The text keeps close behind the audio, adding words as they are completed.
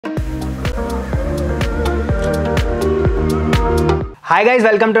Hi guys,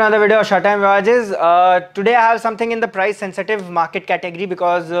 welcome to another video of Short Time Voyages. Today I have something in the price sensitive market category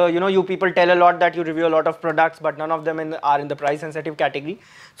because you people tell a lot that you review a lot of products but none of them are in the price sensitive category.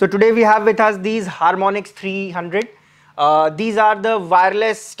 So today we have with us these Harmonics 300. These are the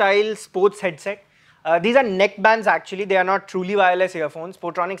wireless style sports headset. These are neck bands actually, they are not truly wireless earphones.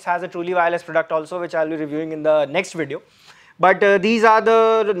 Portronics has a truly wireless product also which I will be reviewing in the next video. But these are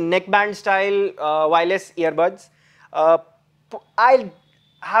the neck band style wireless earbuds. I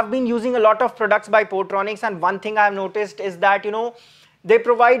have been using a lot of products by Portronics, and one thing I have noticed is that they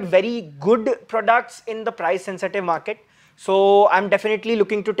provide very good products in the price sensitive market. So I'm definitely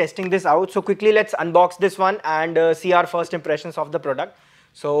looking to testing this out. So quickly let's unbox this one and see our first impressions of the product.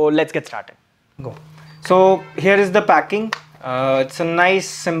 So let's get started. Go. So here is the packing. It's a nice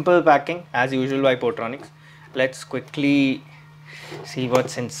simple packing as usual by Portronics. Let's quickly see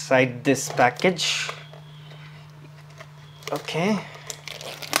what's inside this package. Okay,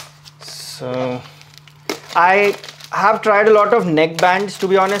 so I have tried a lot of neck bands. To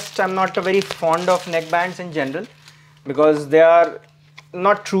be honest, I'm not a very fond of neck bands in general because they are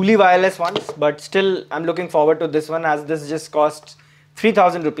not truly wireless ones, but still I'm looking forward to this one as this just costs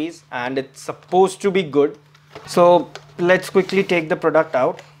 3000 rupees and it's supposed to be good. So let's quickly take the product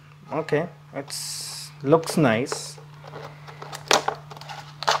out. Okay, it looks nice.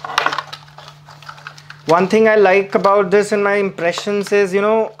 One thing I like about this in my impressions is,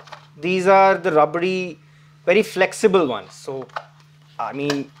 these are the rubbery, very flexible ones. So, I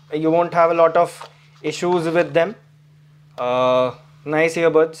mean, you won't have a lot of issues with them. Nice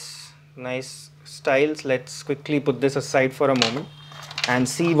earbuds, nice styles. Let's quickly put this aside for a moment and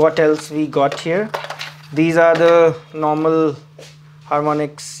see what else we got here. These are the normal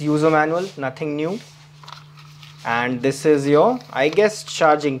Harmonics user manual, nothing new. And this is your, I guess,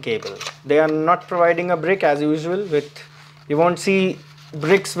 charging cable. They are not providing a brick as usual. You won't see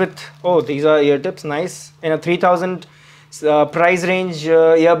bricks with, oh, these are ear tips, nice. In a 3000 price range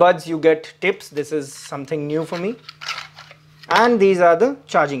earbuds you get tips. This is something new for me. And these are the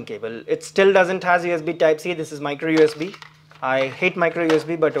charging cable. It still doesn't has USB Type-C. This is micro USB. I hate micro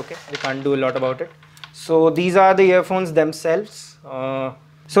USB, but okay, we can't do a lot about it. So these are the earphones themselves.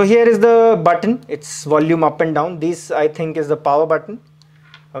 So here is the button, it's volume up and down. This I think is the power button.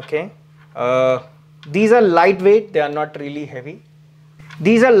 Okay. These are lightweight, they are not really heavy.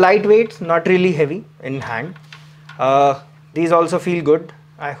 These are lightweight, not really heavy in hand. These also feel good.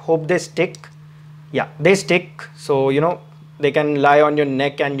 I hope they stick. Yeah, they stick. So they can lie on your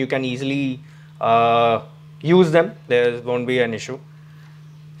neck and you can easily use them. There won't be an issue.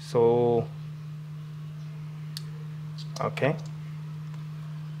 So okay.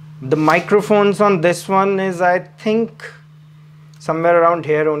 The microphones on this one is, I think, somewhere around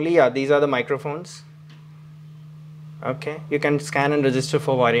here only. Yeah, these are the microphones. Okay, you can scan and register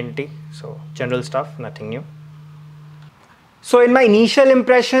for warranty. So general stuff, nothing new. So in my initial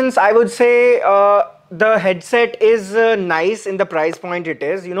impressions, I would say the headset is nice in the price point it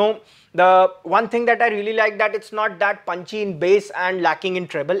is. The one thing that I really like that it's not that punchy in bass and lacking in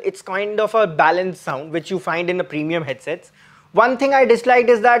treble. It's kind of a balanced sound which you find in the premium headsets. One thing I disliked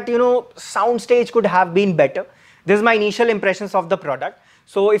is that sound stage could have been better. This is my initial impressions of the product.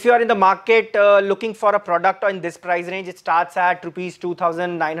 So if you are in the market looking for a product in this price range, it starts at rupees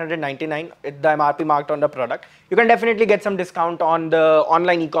 2999 with the MRP marked on the product. You can definitely get some discount on the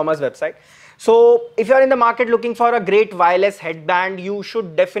online e-commerce website. So if you are in the market looking for a great wireless headband, you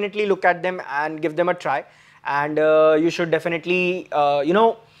should definitely look at them and give them a try. And you should definitely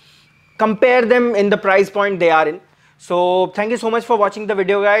compare them in the price point they are in. So thank you so much for watching the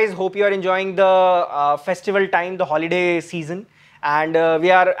video, guys. Hope you are enjoying the festival time, the holiday season, and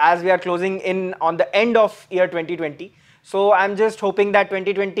as we are closing in on the end of year 2020. So I'm just hoping that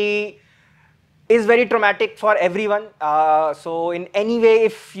 2020 is very traumatic for everyone. So in any way,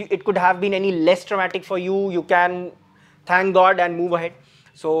 if it could have been any less traumatic for you, you can thank God and move ahead.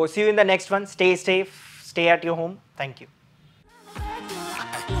 So see you in the next one. Stay safe, stay at your home. Thank you.